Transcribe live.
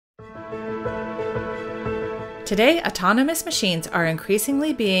Today, autonomous machines are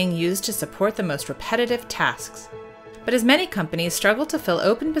increasingly being used to support the most repetitive tasks. But as many companies struggle to fill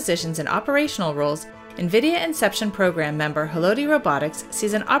open positions in operational roles, NVIDIA Inception program member Halodi Robotics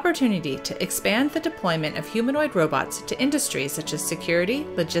sees an opportunity to expand the deployment of humanoid robots to industries such as security,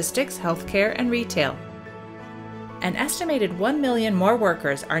 logistics, healthcare, and retail. An estimated 1 million more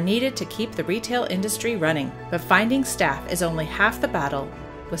workers are needed to keep the retail industry running, but finding staff is only half the battle,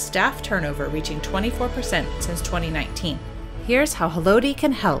 with staff turnover reaching 24% since 2019. Here's how Halodi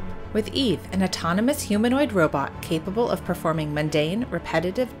can help with Eve, an autonomous humanoid robot capable of performing mundane,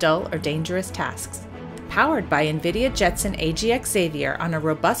 repetitive, dull, or dangerous tasks. Powered by NVIDIA Jetson AGX Xavier on a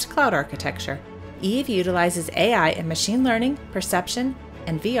robust cloud architecture, Eve utilizes AI and machine learning, perception,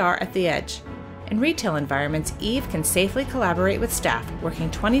 and VR at the edge. In retail environments, Eve can safely collaborate with staff working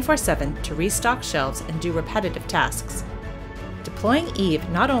 24/7 to restock shelves and do repetitive tasks. Deploying Eve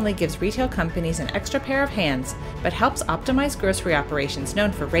not only gives retail companies an extra pair of hands, but helps optimize grocery operations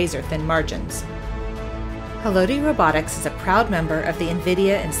known for razor-thin margins. Halodi Robotics is a proud member of the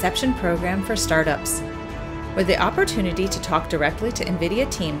NVIDIA Inception program for startups. With the opportunity to talk directly to NVIDIA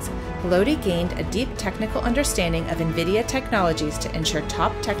teams, Halodi gained a deep technical understanding of NVIDIA technologies to ensure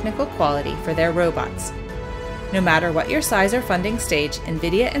top technical quality for their robots. No matter what your size or funding stage,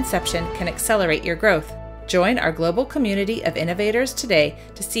 NVIDIA Inception can accelerate your growth. Join our global community of innovators today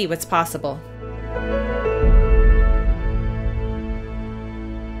to see what's possible.